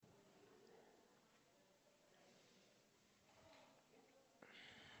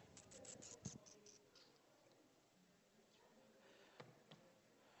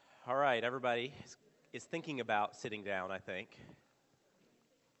All right, everybody is thinking about sitting down, I think.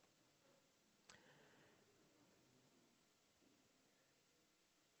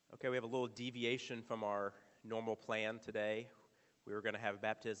 Okay, we have a little deviation from our normal plan today. We were going to have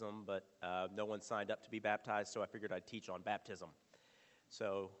baptism, but no one signed up to be baptized, so I figured I'd teach on baptism.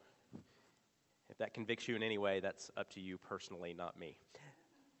 So if that convicts you in any way, that's up to you personally, not me.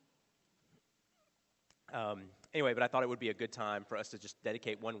 Anyway, but I thought it would be a good time for us to just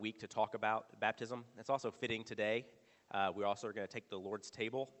dedicate 1 week to talk about baptism. It's also fitting today. We're also going to take the Lord's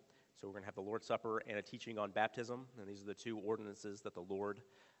table. So we're going to have the Lord's Supper and a teaching on baptism. And these are the two ordinances that the Lord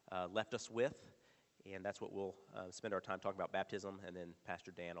left us with. And that's what we'll spend our time talking about, baptism. And then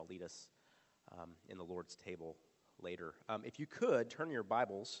Pastor Dan will lead us in the Lord's table later. If you could, turn your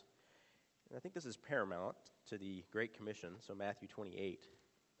Bibles. And I think this is paramount to the Great Commission. So Matthew 28.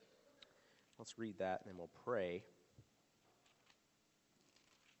 Let's read that, and then we'll pray.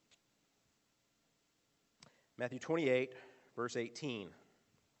 Matthew 28, verse 18.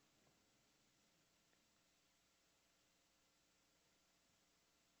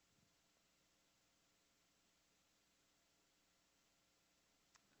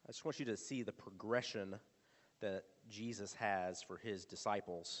 I just want you to see the progression that Jesus has for his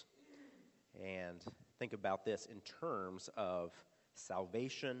disciples. And think about this in terms of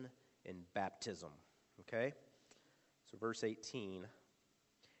salvation in baptism, okay? So verse 18,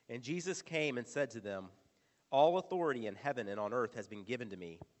 and Jesus came and said to them, all authority in heaven and on earth has been given to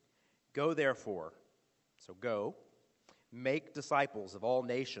me. Go therefore, so go, make disciples of all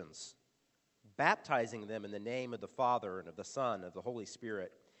nations, baptizing them in the name of the Father and of the Son and of the Holy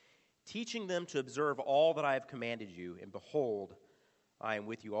Spirit, teaching them to observe all that I have commanded you, and behold, I am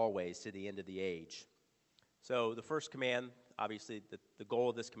with you always to the end of the age. So the first command, obviously, the goal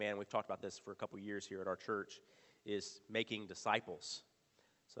of this command, we've talked about this for a couple years here at our church, is making disciples.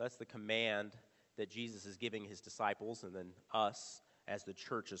 So that's the command that Jesus is giving his disciples, and then us as the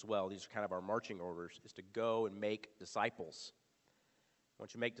church as well. These are kind of our marching orders, is to go and make disciples.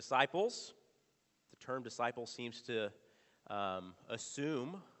 Once you make disciples, the term disciple seems to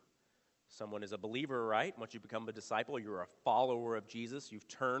assume someone is a believer, right? Once you become a disciple, you're a follower of Jesus. You've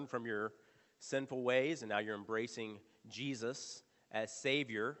turned from your sinful ways, and now you're embracing Jesus as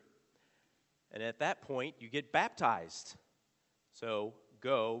Savior. And at that point, you get baptized. So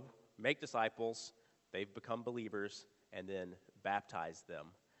go, make disciples, they've become believers, and then baptize them.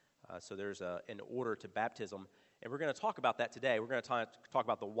 So there's an order to baptism. And we're going to talk about that today. We're going to talk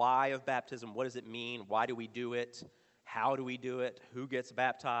about the why of baptism. What does it mean? Why do we do it? How do we do it? Who gets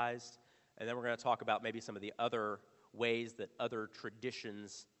baptized? And then we're going to talk about maybe some of the other ways that other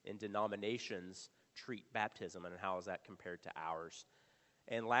traditions and denominations treat baptism and how is that compared to ours.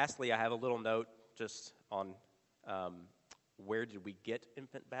 And lastly, I have a little note just on where did we get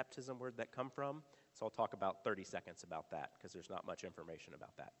infant baptism, where did that come from? So I'll talk about 30 seconds about that because there's not much information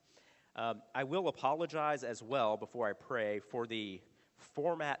about that. I will apologize as well before I pray for the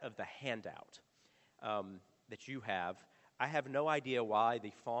format of the handout that you have. I have no idea why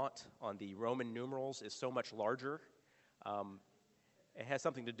the font on the Roman numerals is so much larger. It has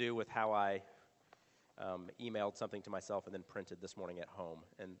something to do with how I emailed something to myself and then printed this morning at home.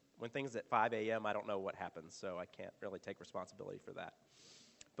 And when things at 5 a.m., I don't know what happens, so I can't really take responsibility for that.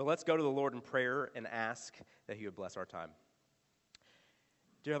 But let's go to the Lord in prayer and ask that he would bless our time.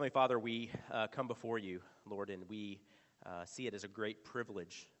 Dear Heavenly Father, we come before you, Lord, and we see it as a great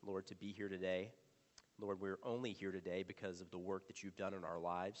privilege, Lord, to be here today. Lord, we're only here today because of the work that you've done in our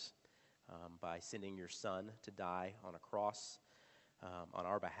lives by sending your Son to die on a cross on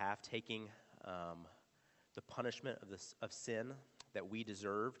our behalf, taking the punishment of sin that we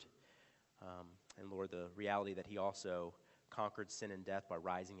deserved. And Lord, the reality that he also conquered sin and death by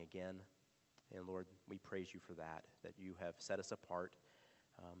rising again. And Lord, we praise you for that you have set us apart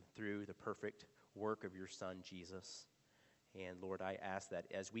through the perfect work of your Son, Jesus. And Lord, I ask that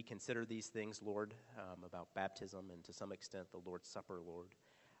as we consider these things, Lord, about baptism and to some extent the Lord's Supper, Lord,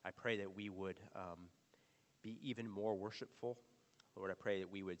 I pray that we would be even more worshipful. Lord, I pray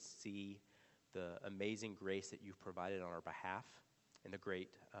that we would see the amazing grace that you've provided on our behalf and the great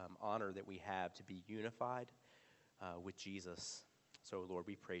honor that we have to be unified with Jesus. So, Lord,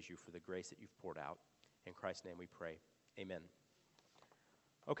 we praise you for the grace that you've poured out. In Christ's name we pray. Amen.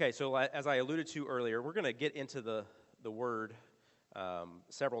 Okay, so as I alluded to earlier, we're going to get into the word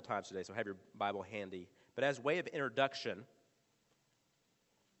several times today, so have your Bible handy. But as way of introduction,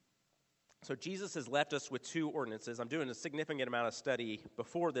 so Jesus has left us with two ordinances. I'm doing a significant amount of study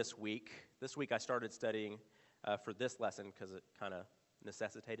before this week. This week I started studying for this lesson because it kind of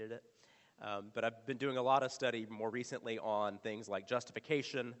necessitated it. But I've been doing a lot of study more recently on things like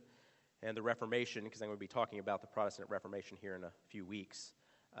justification, and the Reformation, because I'm going to be talking about the Protestant Reformation here in a few weeks.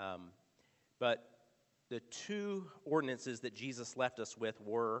 But the two ordinances that Jesus left us with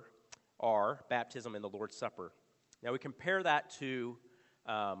are baptism and the Lord's Supper. Now we compare that to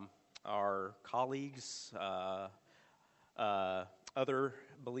our colleagues, other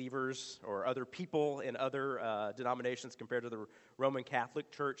believers or other people in other denominations compared to the Roman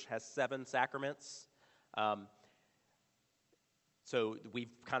Catholic Church has 7 sacraments. So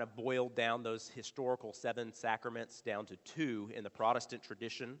we've kind of boiled down those historical 7 sacraments down to 2 in the Protestant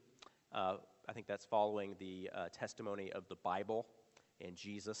tradition. I think that's following the testimony of the Bible and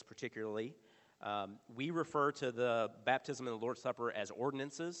Jesus particularly. We refer to the baptism and the Lord's Supper as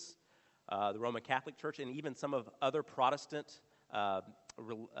ordinances. The Roman Catholic Church and even some of other Protestant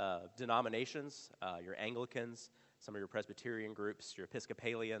denominations, your Anglicans, some of your Presbyterian groups, your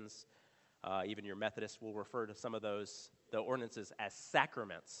Episcopalians, even your Methodists will refer to some of the ordinances as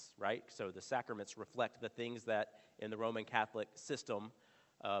sacraments, right? So the sacraments reflect the things that in the Roman Catholic system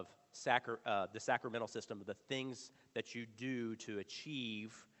of the sacramental system, the things that you do to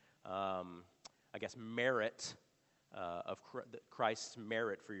achieve, merit of Christ's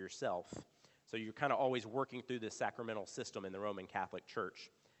merit for yourself. So you're kind of always working through this sacramental system in the Roman Catholic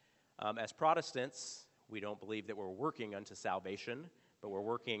Church. As Protestants, we don't believe that we're working unto salvation, but we're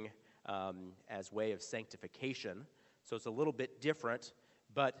working as way of sanctification. So it's a little bit different.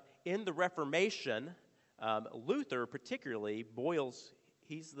 But in the Reformation, Luther particularly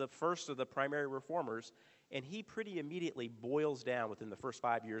he's the first of the primary reformers, and he pretty immediately boils down within the first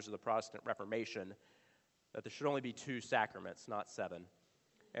 5 years of the Protestant Reformation that there should only be 2 sacraments, not 7.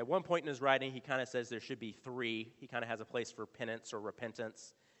 At one point in his writing, he kind of says there should be 3. He kind of has a place for penance or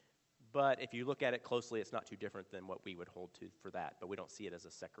repentance. But if you look at it closely, it's not too different than what we would hold to for that. But we don't see it as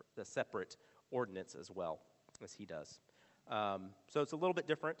a separate ordinance as well as he does. So it's a little bit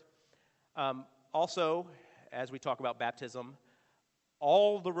different. Also, as we talk about baptism,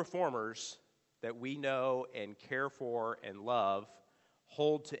 all the reformers that we know and care for and love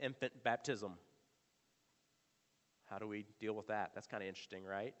hold to infant baptism. How do we deal with that? That's kind of interesting,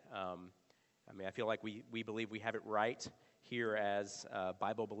 right? I feel like we believe we have it right here as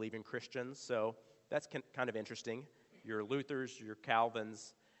Bible-believing Christians, so that's kind of interesting. Your Luthers, your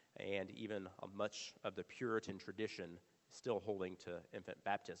Calvins, and even much of the Puritan tradition still holding to infant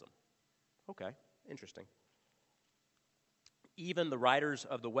baptism. Okay, interesting. Even the writers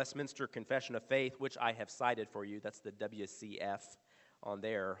of the Westminster Confession of Faith, which I have cited for you, that's the WCF on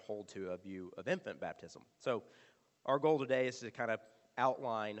there, hold to a view of infant baptism. So our goal today is to kind of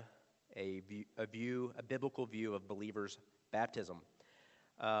outline a biblical view of believers' baptism.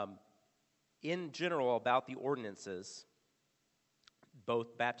 In general, about the ordinances,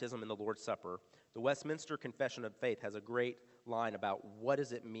 both baptism and the Lord's Supper, the Westminster Confession of Faith has a great line about what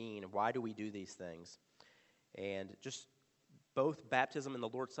does it mean, why do we do these things. And just both baptism and the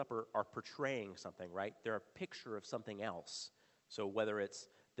Lord's Supper are portraying something, right? They're a picture of something else. So whether it's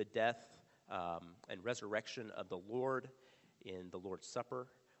the death and resurrection of the Lord in the Lord's Supper,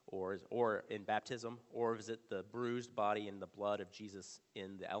 or in baptism, or is it the bruised body and the blood of Jesus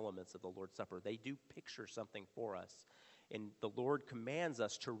in the elements of the Lord's Supper? They do picture something for us. And the Lord commands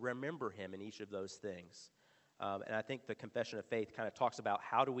us to remember him in each of those things. And I think the Confession of Faith kind of talks about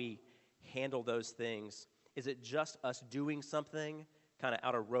how do we handle those things. Is it just us doing something kind of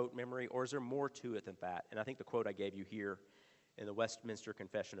out of rote memory, or is there more to it than that? And I think the quote I gave you here in the Westminster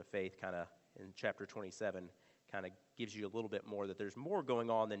Confession of Faith kind of in chapter 27 kind of gives you a little bit more, that there's more going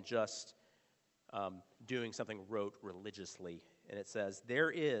on than just doing something rote religiously. And it says,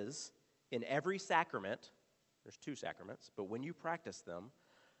 there is in every sacrament, there's 2 sacraments, but when you practice them,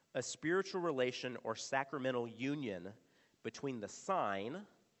 a spiritual relation or sacramental union between the sign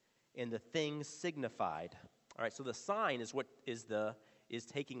and the thing signified. All right, so the sign is what is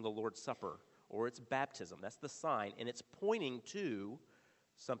taking the Lord's Supper, or it's baptism. That's the sign, and it's pointing to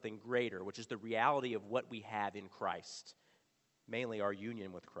something greater, which is the reality of what we have in Christ, mainly our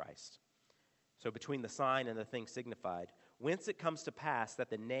union with Christ. So between the sign and the thing signified, whence it comes to pass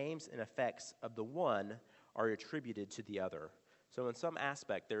that the names and effects of the one are attributed to the other. So in some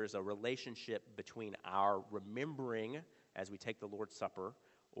aspect, there is a relationship between our remembering as we take the Lord's Supper,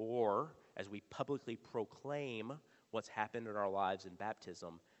 or as we publicly proclaim what's happened in our lives in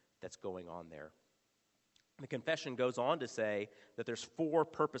baptism that's going on there. The confession goes on to say that there's 4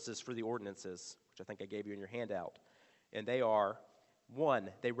 purposes for the ordinances, which I think I gave you in your handout. And they are,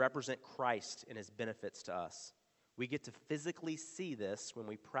 1, they represent Christ and his benefits to us. We get to physically see this when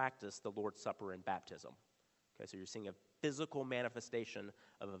we practice the Lord's Supper and baptism. Okay, so you're seeing a physical manifestation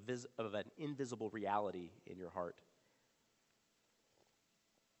of an invisible reality in your heart.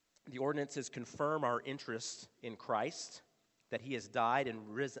 The ordinances confirm our interest in Christ, that he has died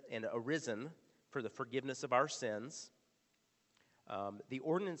and arisen for the forgiveness of our sins. The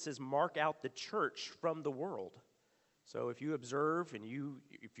ordinances mark out the church from the world. So if you observe and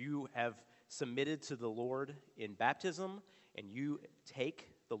if you have submitted to the Lord in baptism and you take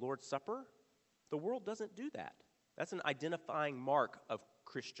the Lord's Supper, the world doesn't do that. That's an identifying mark of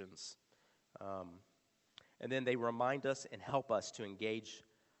Christians. And then they remind us and help us to engage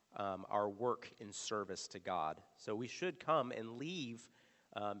our work in service to God. So we should come and leave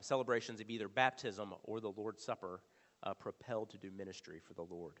celebrations of either baptism or the Lord's Supper propelled to do ministry for the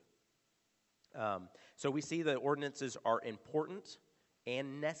Lord. So we see that ordinances are important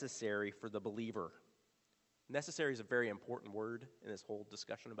and necessary for the believer. Necessary is a very important word in this whole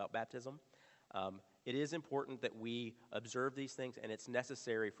discussion about baptism. It is important that we observe these things, and it's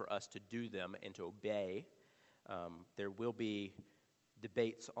necessary for us to do them and to obey. There will be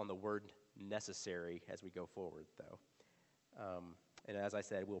debates on the word necessary as we go forward, though. And as I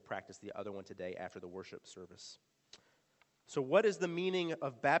said, we'll practice the other one today after the worship service. So what is the meaning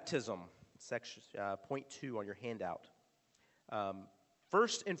of baptism? Section point 2 on your handout.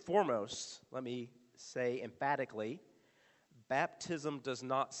 First and foremost, let me say emphatically, baptism does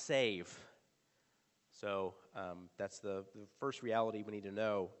not save. So that's the first reality we need to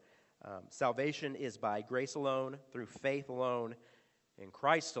know. Salvation is by grace alone, through faith alone, in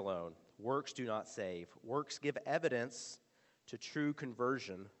Christ alone. Works do not save. Works give evidence to true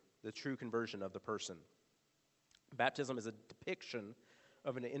conversion, the true conversion of the person. Baptism is a depiction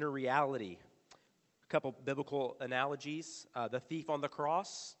of an inner reality. A couple biblical analogies. The thief on the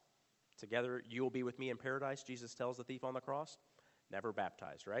cross. Together you will be with me in paradise, Jesus tells the thief on the cross. Never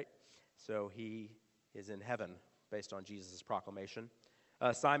baptized, right? So he is in heaven based on Jesus' proclamation.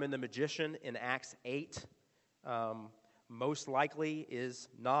 Simon the magician in Acts 8 most likely is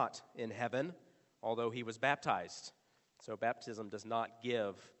not in heaven, although he was baptized. So baptism does not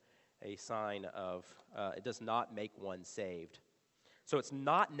give a sign of, it does not make one saved. So it's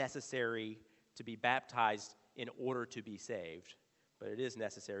not necessary to be baptized in order to be saved, but it is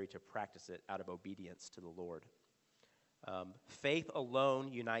necessary to practice it out of obedience to the Lord. Faith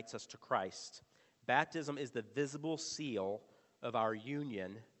alone unites us to Christ. Baptism is the visible seal of our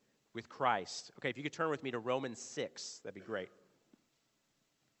union with Christ. Okay, if you could turn with me to Romans 6, that'd be great.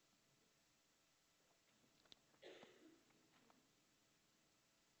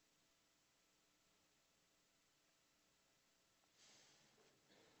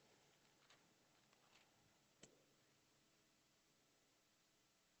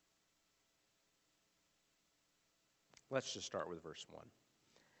 Let's just start with verse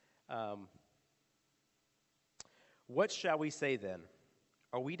 1. What shall we say then?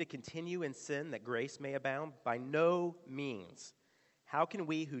 Are we to continue in sin that grace may abound? By no means. How can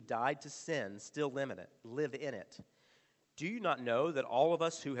we who died to sin still live in it? Do you not know that all of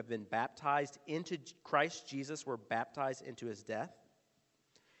us who have been baptized into Christ Jesus were baptized into his death?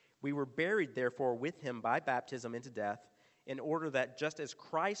 We were buried, therefore, with him by baptism into death, in order that just as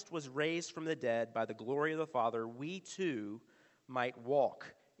Christ was raised from the dead by the glory of the Father, we too might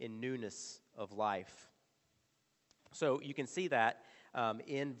walk in newness of life. So you can see that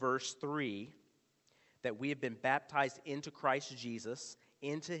in verse 3, that we have been baptized into Christ Jesus,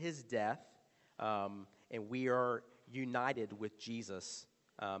 into his death, and we are united with Jesus.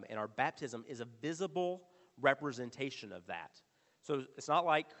 And our baptism is a visible representation of that. So it's not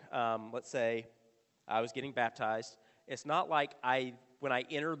like, let's say, I was getting baptized. It's not like when I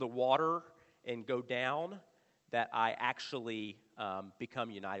enter the water and go down, that I actually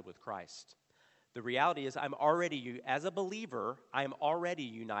become united with Christ. The reality is as a believer, I am already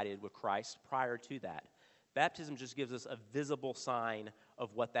united with Christ prior to that. Baptism just gives us a visible sign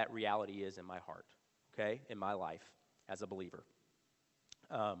of what that reality is in my heart, okay, in my life as a believer.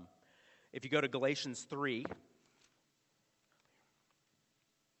 If you go to Galatians 3,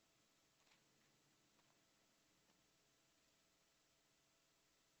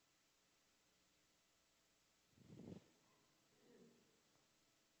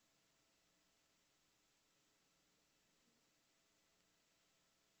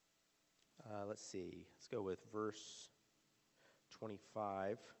 let's see. Let's go with verse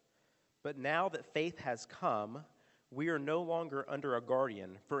 25. But now that faith has come, we are no longer under a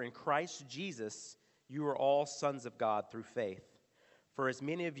guardian, for in Christ Jesus you are all sons of God through faith. For as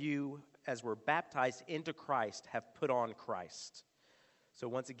many of you as were baptized into Christ have put on Christ. So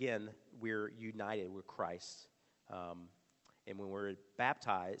once again, we're united with Christ. And when we're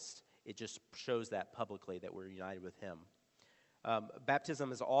baptized, it just shows that publicly that we're united with him.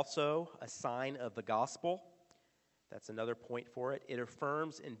 Baptism is also a sign of the gospel. That's another point for it. It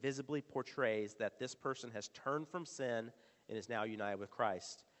affirms and visibly portrays that this person has turned from sin and is now united with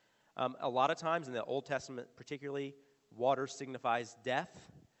Christ. A lot of times in the Old Testament particularly, water signifies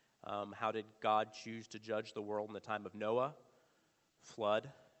death. How did God choose to judge the world in the time of Noah? Flood.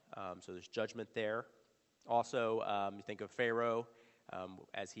 So there's judgment there. Also, you think of Pharaoh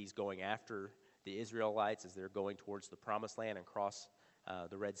as he's going after the Israelites as they're going towards the Promised Land and cross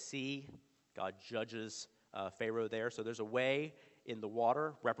the Red Sea. God judges Pharaoh there. So there's a way in the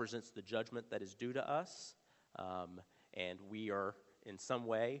water represents the judgment that is due to us. And we are in some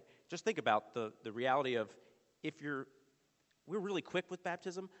way, just think about the reality of we're really quick with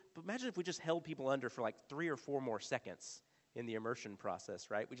baptism, but imagine if we just held people under for like 3 or 4 more seconds in the immersion process,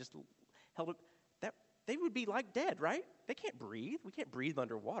 right? We just held it, that they would be like dead, right? They can't breathe. We can't breathe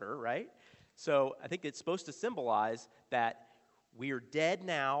underwater, right? So I think it's supposed to symbolize that we are dead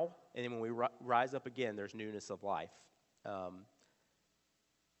now, and then when we rise up again, there's newness of life.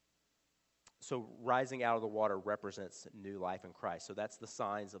 So rising out of the water represents new life in Christ. So that's the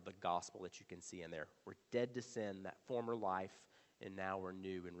signs of the gospel that you can see in there. We're dead to sin, that former life, and now we're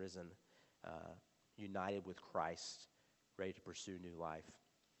new and risen, united with Christ, ready to pursue new life.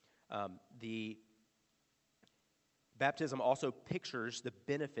 The baptism also pictures the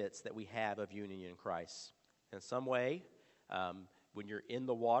benefits that we have of union in Christ. In some way, when you're in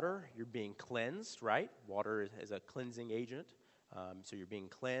the water, you're being cleansed, right? Water is a cleansing agent. So you're being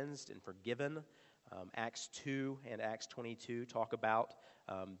cleansed and forgiven. Acts 2 and Acts 22 talk about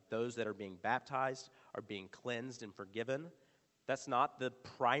those that are being baptized are being cleansed and forgiven. That's not the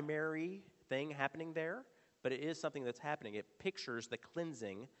primary thing happening there, but it is something that's happening. It pictures the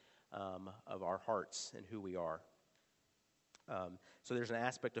cleansing of our hearts and who we are. So there's an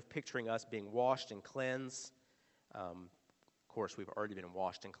aspect of picturing us being washed and cleansed. Of course, we've already been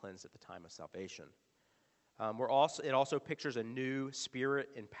washed and cleansed at the time of salvation. It also pictures a new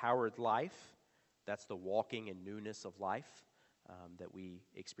Spirit-empowered life. That's the walking in newness of life that we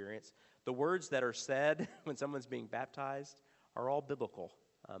experience. The words that are said when someone's being baptized are all biblical.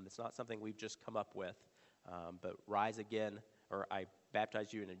 It's not something we've just come up with. But rise again, or I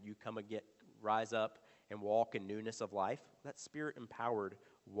baptize you and you come again, rise up and walk in newness of life. That's Spirit-empowered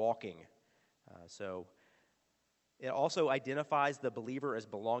walking. So it also identifies the believer as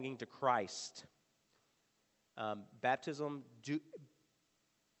belonging to Christ.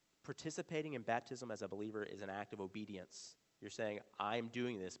 Participating in baptism as a believer is an act of obedience. You're saying, I'm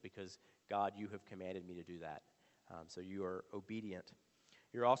doing this because, God, you have commanded me to do that. So you are obedient.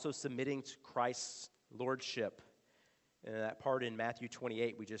 You're also submitting to Christ's lordship. And that part in Matthew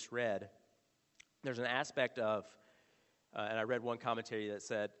 28 we just read, there's an aspect of, and I read one commentator that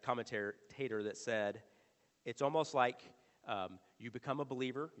said, it's almost like you become a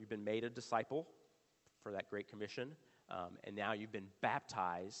believer, you've been made a disciple for that Great Commission, and now you've been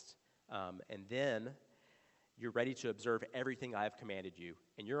baptized, and then you're ready to observe everything I have commanded you.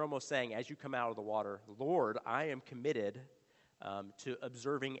 And you're almost saying, as you come out of the water, Lord, I am committed to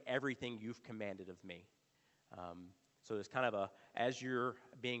observing everything you've commanded of me. So it's kind of as you're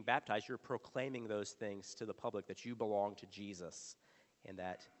being baptized, you're proclaiming those things to the public, that you belong to Jesus and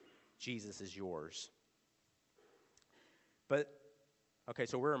that Jesus is yours. But, okay,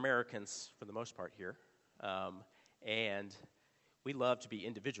 so we're Americans for the most part here. And we love to be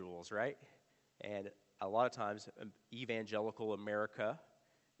individuals, right? And a lot of times, evangelical America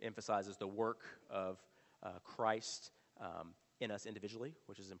emphasizes the work of Christ in us individually,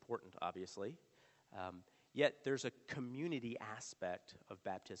 which is important, obviously. Yet there's a community aspect of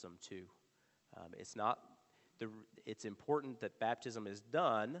baptism too. It's important that baptism is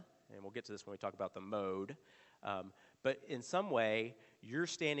done, and we'll get to this when we talk about the mode. But in some way, you're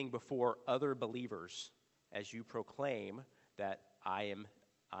standing before other believers as you proclaim that I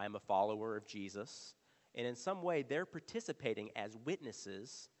am a follower of Jesus. And in some way, they're participating as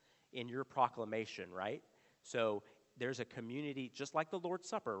witnesses in your proclamation, right? So there's a community, just like the Lord's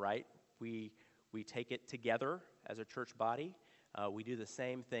Supper, right? We take it together as a church body. We do the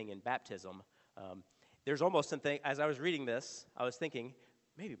same thing in baptism. There's almost something, as I was reading this, I was thinking,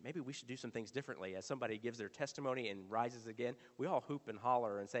 maybe we should do some things differently. As somebody gives their testimony and rises again, we all hoop and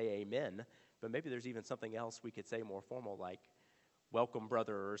holler and say amen. But maybe there's even something else we could say more formal, like welcome,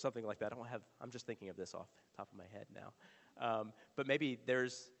 brother, or something like that. I'm just thinking of this off the top of my head now. But maybe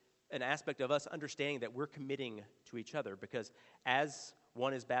there's an aspect of us understanding that we're committing to each other, because as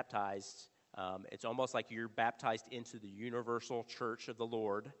one is baptized, it's almost like you're baptized into the universal church of the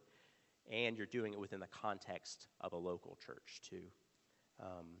Lord, and you're doing it within the context of a local church too.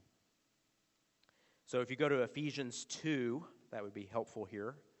 So if you go to Ephesians 2, that would be helpful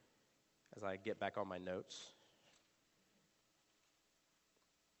here as I get back on my notes.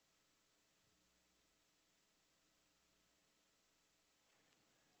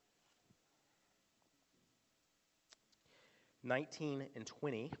 19 and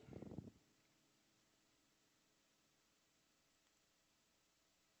 20.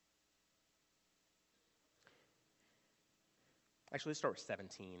 Actually, let's start with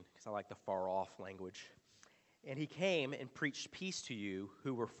 17, because I like the far-off language. And he came and preached peace to you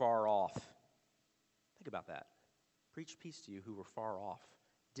who were far off. Think about that. Preach peace to you who were far off,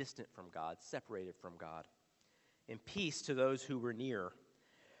 distant from God, separated from God, and peace to those who were near.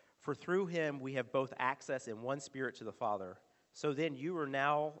 For through him we have both access in one Spirit to the Father. So then you are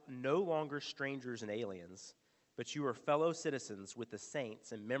now no longer strangers and aliens, but you are fellow citizens with the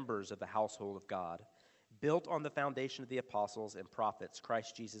saints and members of the household of God, built on the foundation of the apostles and prophets,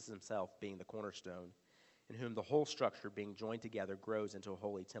 Christ Jesus himself being the cornerstone, in whom the whole structure being joined together grows into a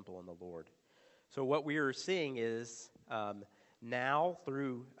holy temple in the Lord. So what we are seeing is now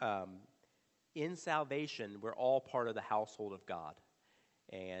through, in salvation, we're all part of the household of God.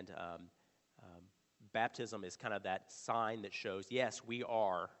 And baptism is kind of that sign that shows, yes,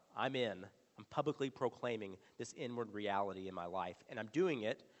 I'm publicly proclaiming this inward reality in my life. And I'm doing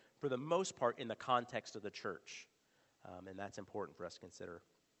it, for the most part, in the context of the church. And that's important for us to consider.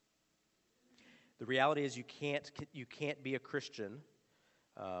 The reality is you can't be a Christian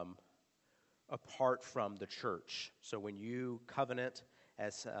apart from the church. So when you covenant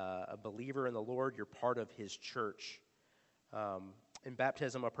as a believer in the Lord, you're part of his church. In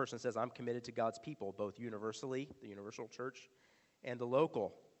baptism, a person says, I'm committed to God's people, both universally, the universal church, and the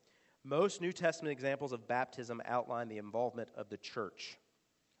local. Most New Testament examples of baptism outline the involvement of the church.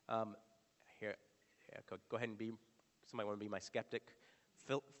 Go ahead and somebody want to be my skeptic?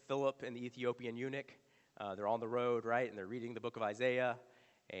 Philip and the Ethiopian eunuch, they're on the road, right, and they're reading the book of Isaiah,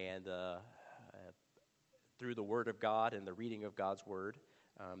 and through the word of God and the reading of God's word,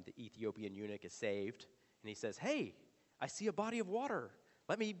 the Ethiopian eunuch is saved, and he says, hey, I see a body of water.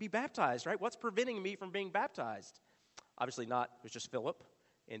 Let me be baptized, right? What's preventing me from being baptized? Obviously not. It was just Philip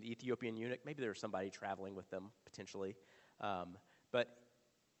and the Ethiopian eunuch. Maybe there was somebody traveling with them, potentially, but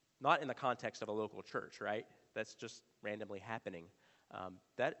not in the context of a local church, right? That's just randomly happening.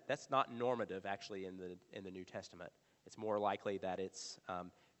 That's not normative, actually, in the New Testament. It's more likely that it's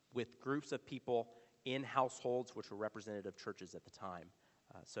with groups of people in households which were representative churches at the time.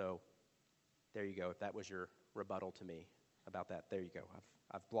 So there you go. If that was your rebuttal to me about that, there you go.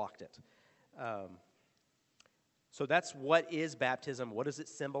 I've blocked it. So that's what is baptism. What does it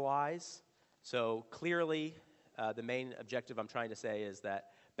symbolize? So clearly, the main objective I'm trying to say is that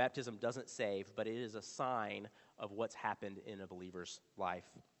baptism doesn't save, but it is a sign of what's happened in a believer's life.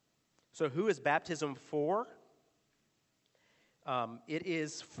 So who is baptism for? It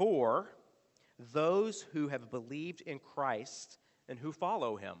is for those who have believed in Christ and who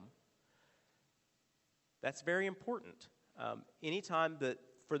follow him. That's very important. Anytime that,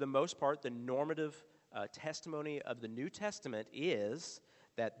 for the most part, the normative testimony of the New Testament is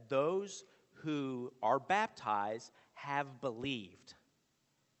that those who are baptized have believed.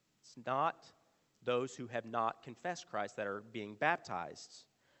 It's not those who have not confessed Christ that are being baptized.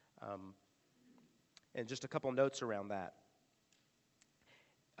 And just a couple notes around that.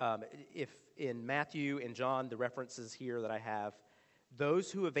 If in Matthew and John, the references here that I have,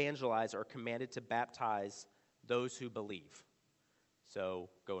 those who evangelize are commanded to baptize those who believe. So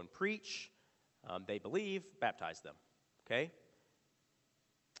go and preach. They believe, baptize them. Okay?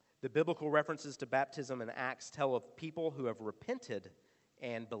 The biblical references to baptism in Acts tell of people who have repented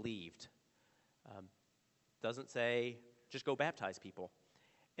and believed. Doesn't say, just go baptize people.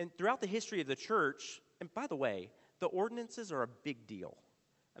 And throughout the history of the church, and by the way, the ordinances are a big deal.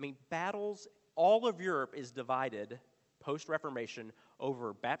 I mean, battles, all of Europe is divided post-Reformation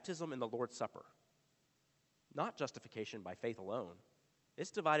over baptism and the Lord's Supper. Not justification by faith alone.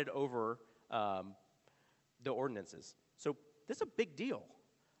 It's divided over the ordinances. So this is a big deal.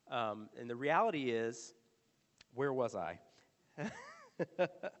 And the reality is, where was I?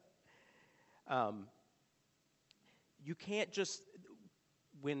 You can't just,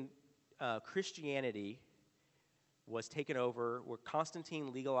 when Christianity was taken over, where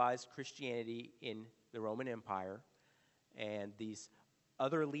Constantine legalized Christianity in the Roman Empire, and these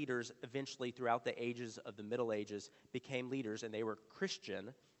other leaders eventually throughout the ages of the Middle Ages became leaders, and they were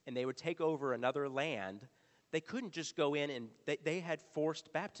Christian, and they would take over another land. They couldn't just go in and they had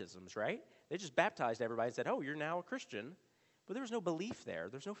forced baptisms, right? They just baptized everybody and said, oh, you're now a Christian. But there was no belief there.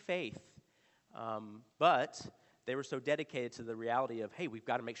 There's no faith. But they were so dedicated to the reality of, hey, we've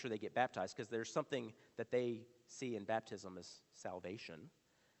got to make sure they get baptized because there's something that they see in baptism as salvation.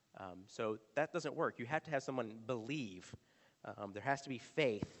 So that doesn't work. You have to have someone believe. There has to be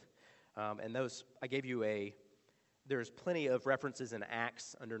faith. And those, I gave you there's plenty of references in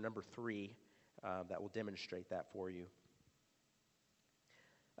Acts under number 3 that will demonstrate that for you.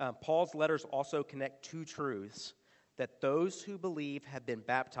 Paul's letters also connect two truths: that those who believe have been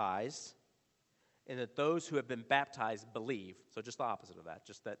baptized, and that those who have been baptized believe. So just the opposite of that.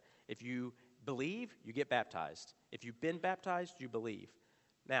 Just that if you believe, you get baptized. If you've been baptized, you believe.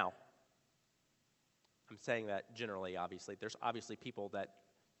 Now, I'm saying that generally, obviously. There's obviously people that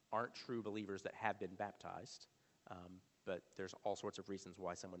aren't true believers that have been baptized, but there's all sorts of reasons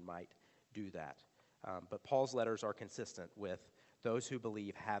why someone might do that. But Paul's letters are consistent with those who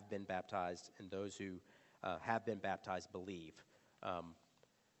believe have been baptized, and those who have been baptized believe. I'm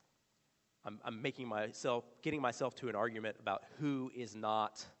getting myself to an argument about who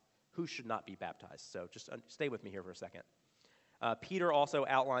should not be baptized. So just stay with me here for a second. Peter also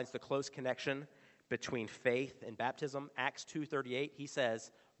outlines the close connection between faith and baptism. Acts 2:38, he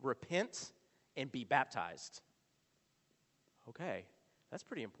says, "Repent and be baptized." Okay, that's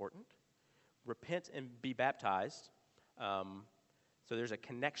pretty important. Repent and be baptized. So there's a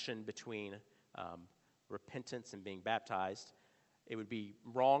connection between repentance and being baptized. It would be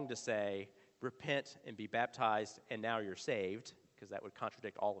wrong to say, repent and be baptized and now you're saved, because that would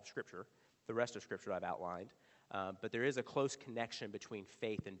contradict all of Scripture, the rest of Scripture I've outlined. But there is a close connection between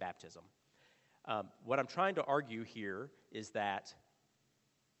faith and baptism. What I'm trying to argue here is that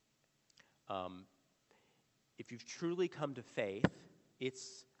if you've truly come to faith,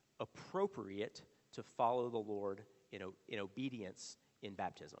 it's appropriate to follow the Lord in obedience in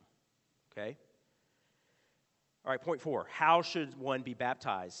baptism. Okay? All right, point 4. How should one be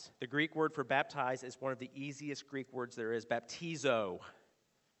baptized? The Greek word for baptize is one of the easiest Greek words there is, baptizo,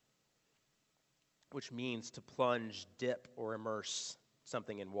 which means to plunge, dip, or immerse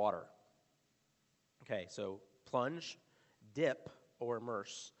something in water. Okay, so plunge, dip, or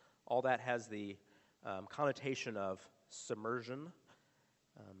immerse. All that has the connotation of submersion.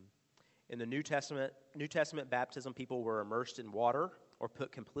 In the New Testament baptism, people were immersed in water or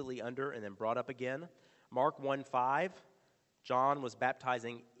put completely under and then brought up again. Mark 1:5, John was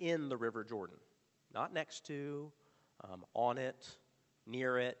baptizing in the River Jordan. Not next to, on it,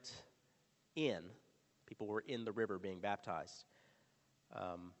 near it, in. People were in the river being baptized.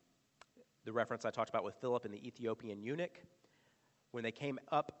 The reference I talked about with Philip and the Ethiopian eunuch, when they came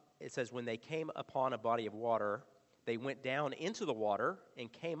up, it says, when they came upon a body of water, they went down into the water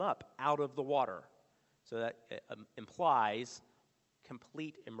and came up out of the water. So that implies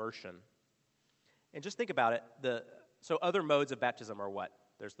complete immersion. And just think about it. So other modes of baptism are what?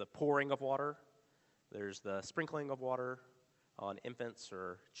 There's the pouring of water. There's the sprinkling of water on infants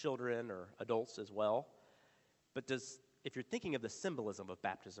or children or adults as well. But if you're thinking of the symbolism of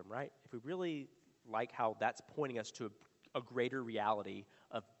baptism, right? If we really like how that's pointing us to a greater reality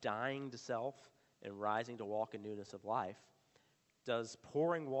of dying to self and rising to walk in newness of life, does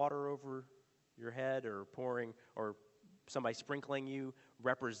pouring water over your head or somebody sprinkling you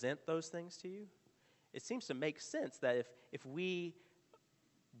represent those things to you? It seems to make sense that if we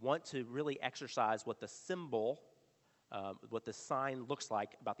want to really exercise what the symbol, what the sign looks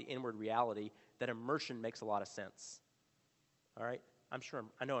like about the inward reality, that immersion makes a lot of sense. All right?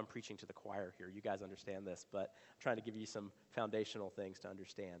 I know I'm preaching to the choir here. You guys understand this, but I'm trying to give you some foundational things to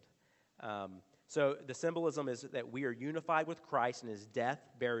understand. So the symbolism is that we are unified with Christ in his death,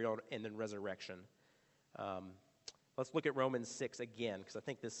 burial, and then resurrection. Let's look at Romans 6 again, because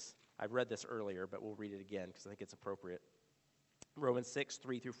I've read this earlier, but we'll read it again because I think it's appropriate. Romans 6,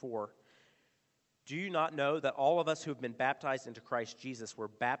 3-4. Do you not know that all of us who have been baptized into Christ Jesus were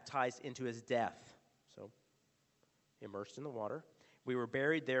baptized into his death? So, immersed in the water. We were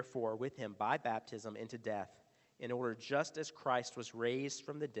buried, therefore, with him by baptism into death, in order just as Christ was raised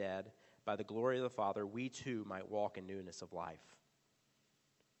from the dead by the glory of the Father, we too might walk in newness of life.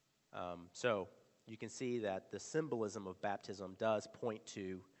 So, you can see that the symbolism of baptism does point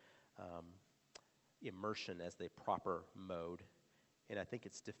to immersion as the proper mode, and I think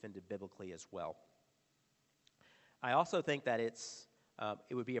it's defended biblically as well. I also think that it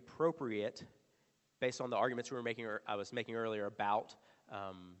would be appropriate, based on the arguments I was making earlier about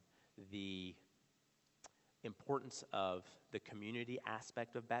the importance of the community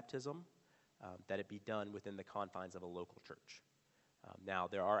aspect of baptism, that it be done within the confines of a local church. Now,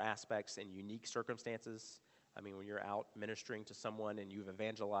 there are aspects and unique circumstances. I mean, when you're out ministering to someone and you've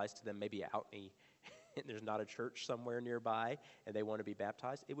evangelized to them, maybe out and there's not a church somewhere nearby and they want to be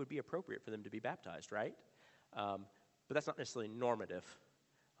baptized, it would be appropriate for them to be baptized, right? But that's not necessarily normative.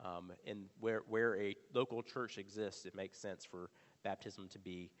 And where a local church exists, it makes sense for baptism to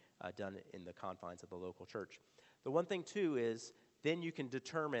be done in the confines of the local church. The one thing, too, is then you can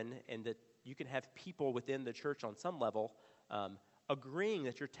determine and that you can have people within the church on some level agreeing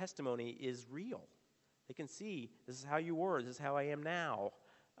that your testimony is real. They can see, this is how you were, this is how I am now.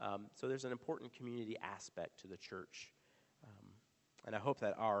 So there's an important community aspect to the church. And I hope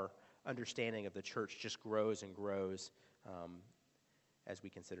that our understanding of the church just grows and grows as we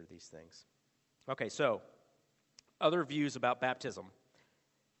consider these things. Okay, so other views about baptism.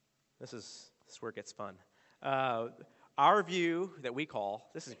 This is where it gets fun. Our view that we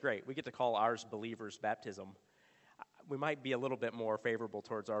call, this is great, we get to call ours believers' baptism. We might be a little bit more favorable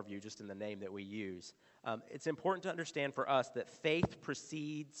towards our view just in the name that we use. It's important to understand for us that faith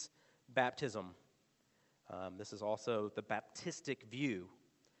precedes baptism. This is also the Baptistic view.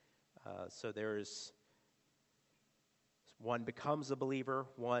 So there's one becomes a believer,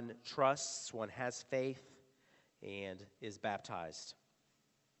 one trusts, one has faith, and is baptized.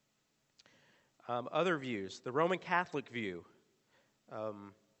 Other views, the Roman Catholic view.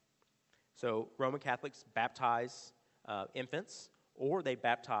 So Roman Catholics baptize infants, or they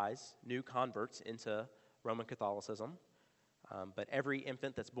baptize new converts into Roman Catholicism. But every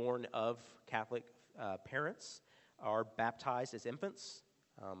infant that's born of Catholic parents are baptized as infants.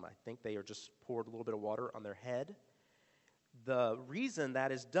 I think they are just poured a little bit of water on their head. The reason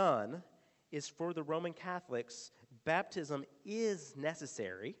that is done is for the Roman Catholics, baptism is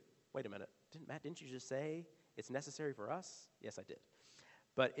necessary. Wait a minute. Matt, didn't you just say it's necessary for us? Yes, I did.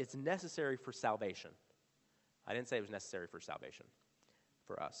 But it's necessary for salvation. I didn't say it was necessary for salvation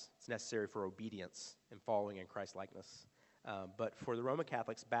for us. It's necessary for obedience and following in Christ's likeness. But for the Roman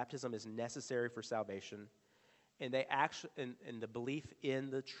Catholics, baptism is necessary for salvation. And they actually, and the belief in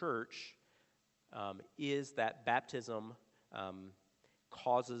the church is that baptism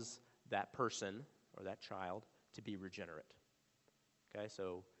causes that person or that child to be regenerate. Okay,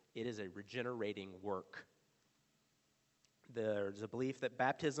 so it is a regenerating work. There's a belief that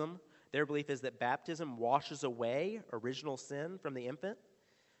their belief is that baptism washes away original sin from the infant,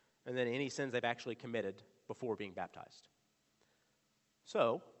 and then any sins they've actually committed before being baptized.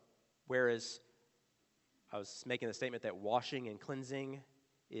 So, whereas I was making the statement that washing and cleansing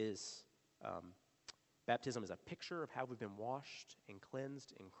is, baptism is a picture of how we've been washed and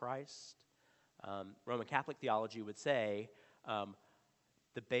cleansed in Christ. Roman Catholic theology would say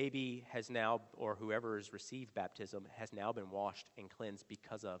the baby has now, or whoever has received baptism, has now been washed and cleansed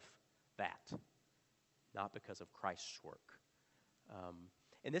because of that, not because of Christ's work.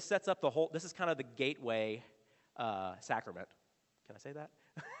 And this sets up this is kind of the gateway sacrament. Can I say that?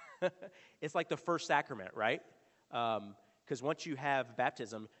 It's like the first sacrament, right? Because once you have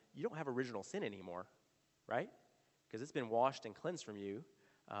baptism, you don't have original sin anymore, right? Because it's been washed and cleansed from you.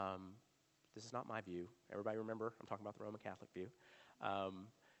 This is not my view. Everybody remember, I'm talking about the Roman Catholic view.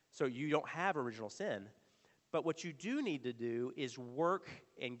 So you don't have original sin. But what you do need to do is work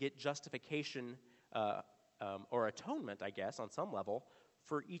and get justification or atonement, I guess, on some level,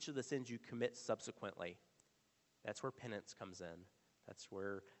 for each of the sins you commit subsequently. That's where penance comes in. That's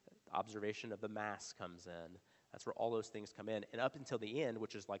where observation of the Mass comes in. That's where all those things come in. And up until the end,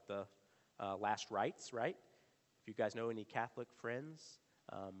 which is like the last rites, right? If you guys know any Catholic friends,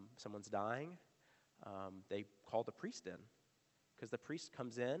 someone's dying, they call the priest in. Because the priest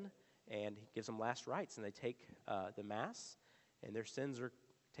comes in and he gives them last rites, and they take the Mass, and their sins are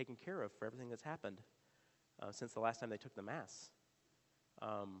taken care of for everything that's happened since the last time they took the Mass.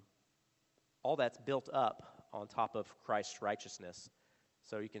 All that's built up on top of Christ's righteousness.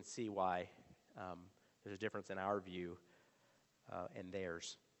 So you can see why there's a difference in our view and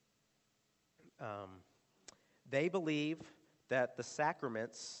theirs. They believe that the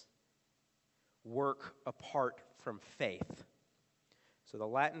sacraments work apart from faith. So the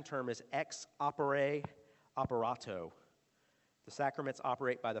Latin term is ex opere operato. The sacraments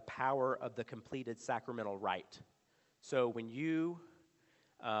operate by the power of the completed sacramental rite. So when you,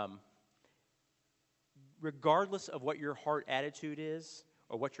 regardless of what your heart attitude is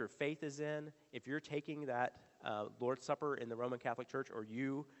or what your faith is in, if you're taking that Lord's Supper in the Roman Catholic Church or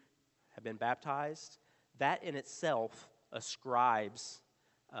you have been baptized, that in itself ascribes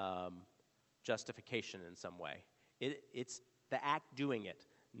justification in some way. It's the act doing it,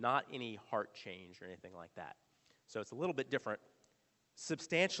 not any heart change or anything like that. So it's a little bit different,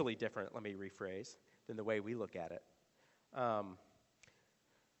 substantially different, let me rephrase, than the way we look at it. So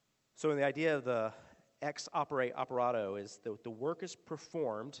in the idea of the ex opere operato is the work is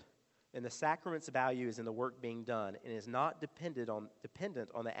performed and the sacrament's value is in the work being done and is not dependent on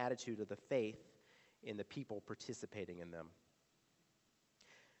the attitude of the faith in the people participating in them.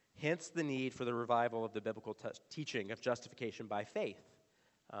 Hence the need for the revival of the biblical teaching of justification by faith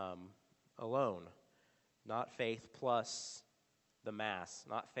alone, not faith plus the Mass,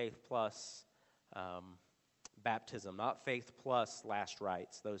 not faith plus baptism, not faith plus last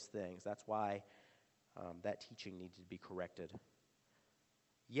rites, those things. That's why that teaching needed to be corrected.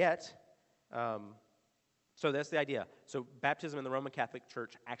 Yet, so that's the idea. So baptism in the Roman Catholic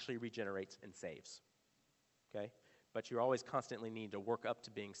Church actually regenerates and saves. Okay? But you always constantly need to work up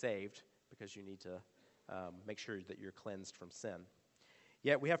to being saved because you need to make sure that you're cleansed from sin.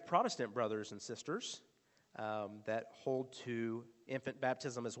 Yet we have Protestant brothers and sisters that hold to infant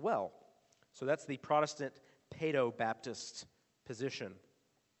baptism as well. So that's the Protestant Paedo-Baptist position.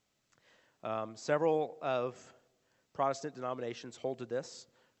 Several of Protestant denominations hold to this,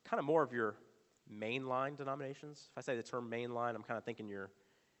 kind of more of your mainline denominations. If I say the term mainline, I'm kind of thinking your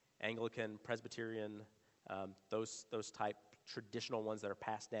Anglican, Presbyterian, those type traditional ones that are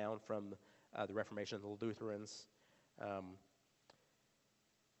passed down from the Reformation, the Lutherans.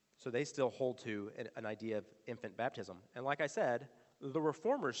 So they still hold to an idea of infant baptism. And like I said, the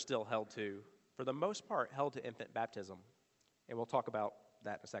Reformers still held to, for the most part, held to infant baptism. And we'll talk about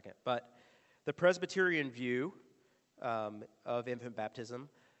that in a second. But the Presbyterian view of infant baptism,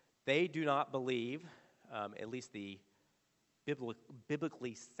 they do not believe, at least the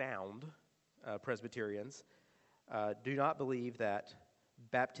biblically sound Presbyterians, do not believe that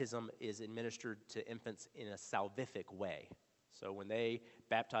baptism is administered to infants in a salvific way. So when they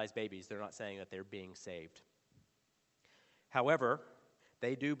baptize babies, they're not saying that they're being saved. However,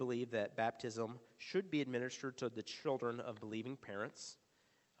 they do believe that baptism should be administered to the children of believing parents,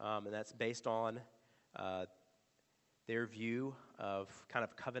 and that's based on their view of kind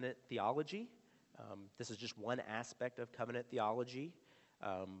of covenant theology. This is just one aspect of covenant theology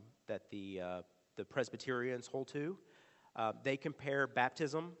that the Presbyterians hold to. They compare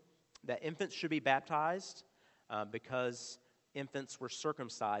baptism, that infants should be baptized because infants were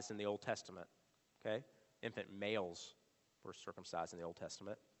circumcised in the Old Testament. Okay? Infant males were circumcised in the Old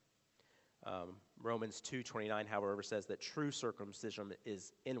Testament. Romans 2:29, however, says that true circumcision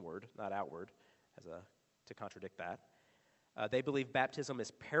is inward, not outward, to contradict that. They believe baptism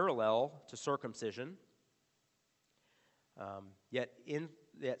is parallel to circumcision. Yet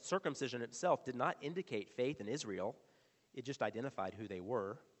circumcision itself did not indicate faith in Israel. It just identified who they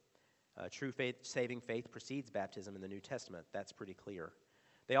were. True faith, saving faith precedes baptism in the New Testament. That's pretty clear.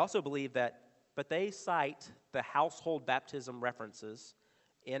 They also believe that, but they cite the household baptism references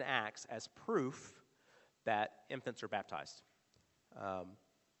in Acts as proof that infants are baptized.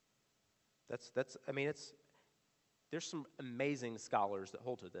 There's some amazing scholars that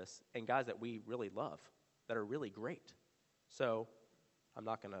hold to this, and guys that we really love, that are really great. So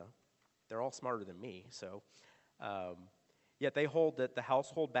they're all smarter than me, so. Yet they hold that the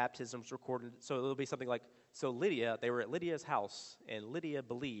household baptisms recorded, so it'll be something like, so Lydia, they were at Lydia's house, and Lydia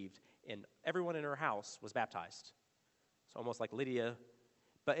believed, and everyone in her house was baptized. It's almost like Lydia,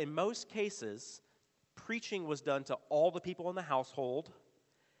 but in most cases, preaching was done to all the people in the household,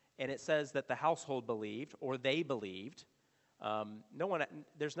 and it says that the household believed, or they believed.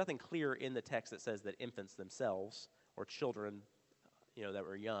 There's nothing clear in the text that says that infants themselves, or children, that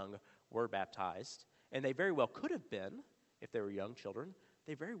were young, were baptized, and they very well could have been. If they were young children,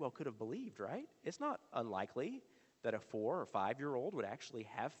 they very well could have believed, right? It's not unlikely that a 4 or 5-year-old would actually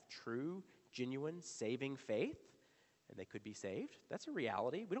have true, genuine, saving faith, and they could be saved. That's a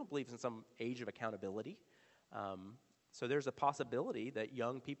reality. We don't believe in some age of accountability. So there's a possibility that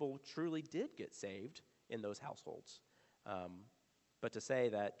young people truly did get saved in those households. But to say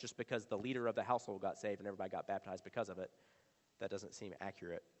that just because the leader of the household got saved and everybody got baptized because of it, that doesn't seem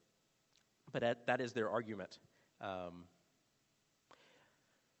accurate. But that is their argument.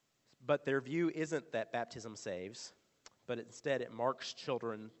 But their view isn't that baptism saves, but instead it marks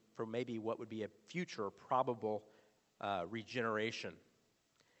children for maybe what would be a future probable regeneration.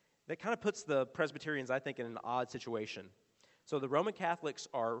 That kind of puts the Presbyterians, I think, in an odd situation. So the Roman Catholics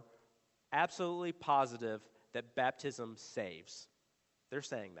are absolutely positive that baptism saves. They're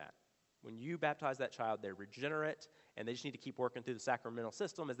saying that. When you baptize that child, they're regenerate, and they just need to keep working through the sacramental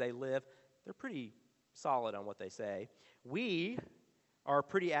system as they live. They're pretty solid on what they say. We are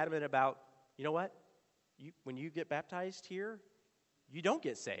pretty adamant about, you know what? When you get baptized here, you don't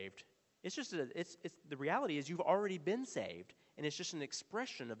get saved. It's just the reality is you've already been saved, and it's just an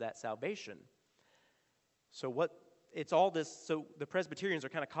expression of that salvation. So so the Presbyterians are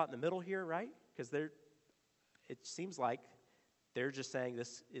kind of caught in the middle here, right? Because it seems like they're just saying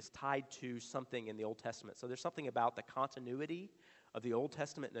this is tied to something in the Old Testament. So there's something about the continuity of the Old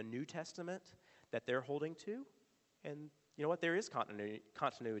Testament and the New Testament that they're holding to, and you know what? There is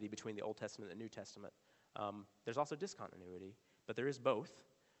continuity between the Old Testament and the New Testament. There's also discontinuity, but there is both.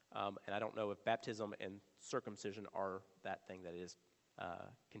 And I don't know if baptism and circumcision are that thing that is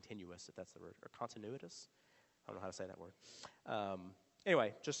continuous, if that's the word, or continuitous. I don't know how to say that word.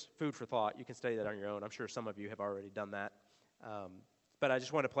 Anyway, just food for thought. You can study that on your own. I'm sure some of you have already done that. But I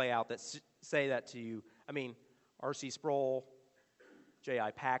just want to play out that, say that to you. I mean, R.C. Sproul,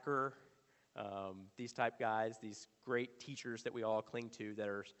 J.I. Packer, these type guys, these great teachers that we all cling to that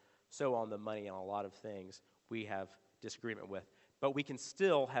are so on the money on a lot of things, we have disagreement with. But we can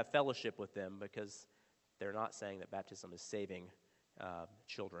still have fellowship with them because they're not saying that baptism is saving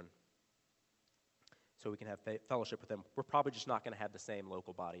children. So we can have fellowship with them. We're probably just not going to have the same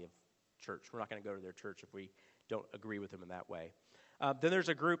local body of church. We're not going to go to their church if we don't agree with them in that way. Then there's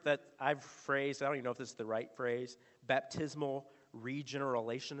a group that I've phrased, I don't even know if this is the right phrase, baptismal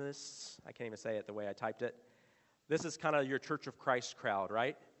regenerationists. I can't even say it the way I typed it. This is kind of your Church of Christ crowd,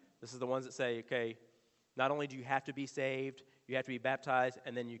 right? This is the ones that say, okay, not only do you have to be saved, you have to be baptized,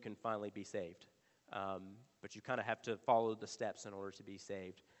 and then you can finally be saved. But you kind of have to follow the steps in order to be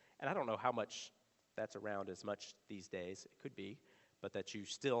saved. And I don't know how much that's around as much these days. It could be. But that you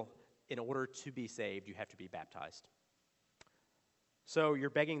still, in order to be saved, you have to be baptized. So you're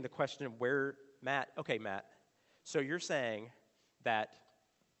begging the question of where, Matt, so you're saying that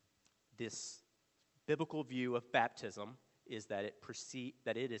this biblical view of baptism is that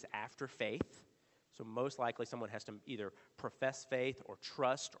it is after faith. So most likely someone has to either profess faith or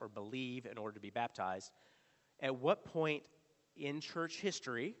trust or believe in order to be baptized. At what point in church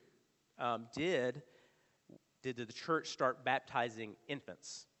history did the church start baptizing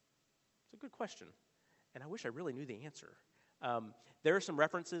infants? It's a good question, and I wish I really knew the answer. There are some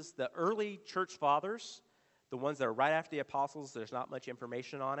references. The early church fathers, the ones that are right after the apostles, there's not much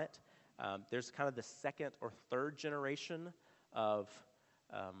information on it. There's kind of the second or third generation of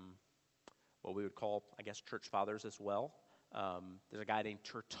what we would call, I guess, church fathers as well. There's a guy named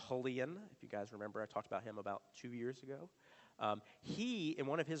Tertullian. If you guys remember, I talked about him about 2 years ago. He, in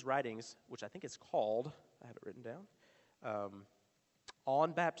one of his writings, which I think is called, I have it written down,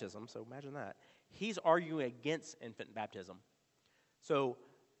 on baptism, so imagine that, he's arguing against infant baptism. So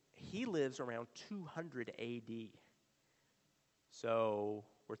he lives around 200 A.D. So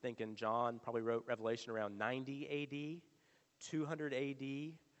we're thinking John probably wrote Revelation around 90 A.D., 200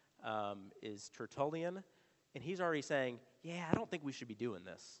 A.D. Is Tertullian, and he's already saying, yeah, I don't think we should be doing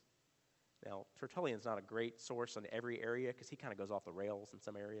this. Now, Tertullian's not a great source on every area because he kind of goes off the rails in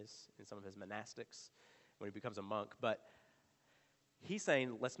some areas, in some of his monastics when he becomes a monk, but he's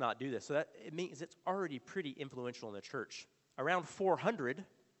saying, let's not do this. So that it means it's already pretty influential in the church. Around 400,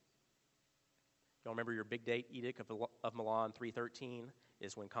 y'all remember your big date edict of Milan 313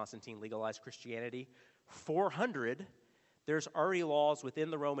 is when Constantine legalized Christianity. 400, there's already laws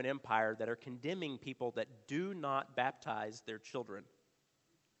within the Roman Empire that are condemning people that do not baptize their children.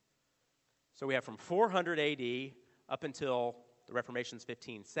 So we have from 400 AD up until the Reformation's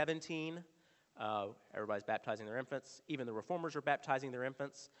 1517. Everybody's baptizing their infants. Even the Reformers are baptizing their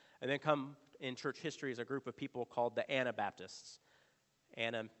infants. And then come in church history is a group of people called the Anabaptists.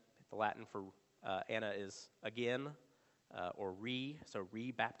 Ana, the Latin for Ana is again or so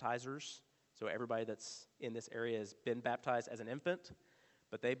re-baptizers. So everybody that's in this area has been baptized as an infant,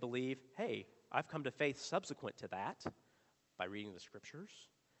 but they believe, hey, I've come to faith subsequent to that by reading the scriptures.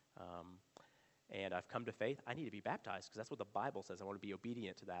 And I've come to faith. I need to be baptized because that's what the Bible says. I want to be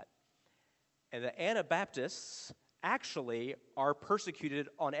obedient to that. And the Anabaptists actually are persecuted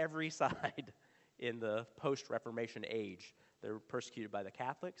on every side in the post-Reformation age. They're persecuted by the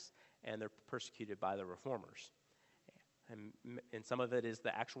Catholics, and they're persecuted by the Reformers. And some of it is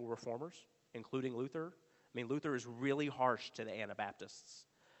the actual Reformers, including Luther. I mean, Luther is really harsh to the Anabaptists.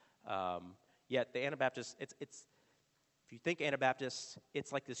 Yet the Anabaptists, it's if you think Anabaptists,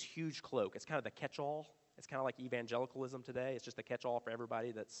 it's like this huge cloak. It's kind of the catch-all. It's kind of like evangelicalism today. It's just a catch-all for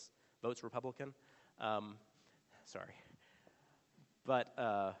everybody that votes Republican. Sorry. But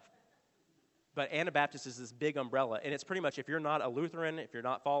Anabaptist is this big umbrella, and it's pretty much if you're not a Lutheran, if you're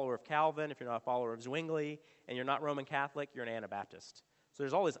not a follower of Calvin, if you're not a follower of Zwingli, and you're not Roman Catholic, you're an Anabaptist. So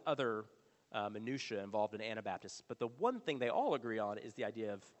there's all this other minutia involved in Anabaptists. But the one thing they all agree on is the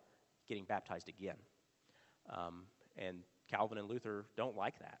idea of getting baptized again. And Calvin and Luther don't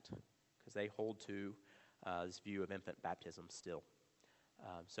like that because they hold to this view of infant baptism still.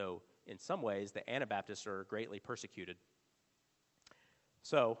 So in some ways, the Anabaptists are greatly persecuted.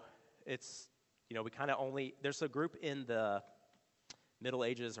 So it's, we kind of there's a group in the Middle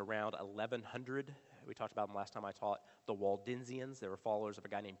Ages around 1100. We talked about them last time I taught, the Waldensians. They were followers of a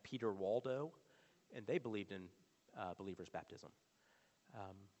guy named Peter Waldo, and they believed in believers' baptism.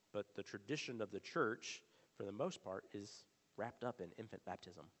 But the tradition of the church, for the most part, is wrapped up in infant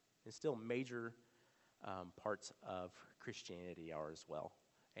baptism. And still major parts of Christianity are as well,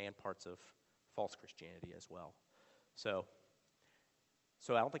 and parts of false Christianity as well. So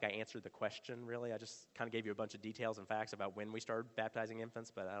So I don't think I answered the question, really. I just kind of gave you a bunch of details and facts about when we started baptizing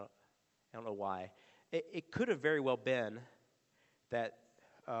infants, but I don't know why. It could have very well been that,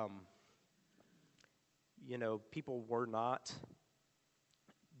 people were not,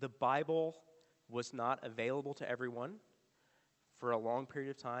 the Bible was not available to everyone for a long period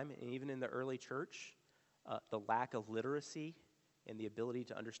of time, and even in the early church, the lack of literacy and the ability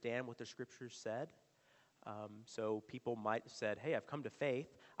to understand what the Scriptures said. So people might have said, hey, I've come to faith,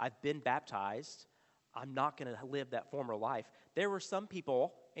 I've been baptized, I'm not going to live that former life. There were some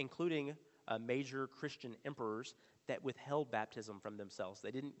people, including major Christian emperors, that withheld baptism from themselves.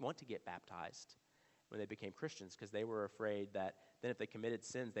 They didn't want to get baptized when they became Christians because they were afraid that then if they committed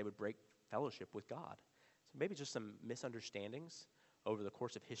sins, they would break fellowship with God. So maybe just some misunderstandings over the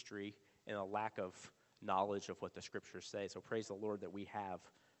course of history and a lack of knowledge of what the Scriptures say. So praise the Lord that we have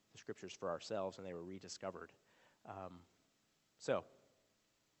the Scriptures for ourselves and they were rediscovered. So, are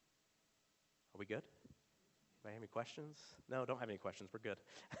we good? Anybody have any questions? No, don't have any questions. We're good.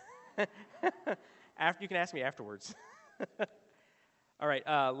 You can ask me afterwards. All right,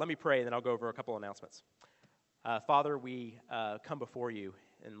 let me pray, and then I'll go over a couple announcements. Father, we come before you,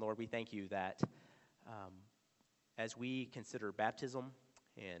 and Lord, we thank you that as we consider baptism,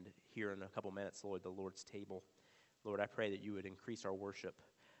 and here in a couple minutes, Lord, the Lord's table, Lord, I pray that you would increase our worship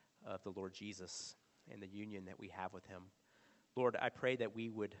of the Lord Jesus and the union that we have with him. Lord, I pray that we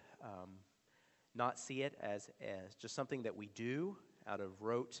would not see it as just something that we do out of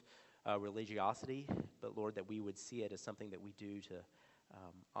rote religiosity, but Lord, that we would see it as something that we do to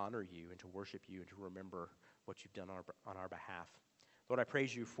honor you and to worship you and to remember what you've done on our behalf. Lord, I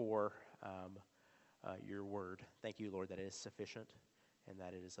praise you for your word. Thank you, Lord, that it is sufficient and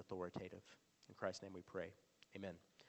that it is authoritative. In Christ's name we pray. Amen.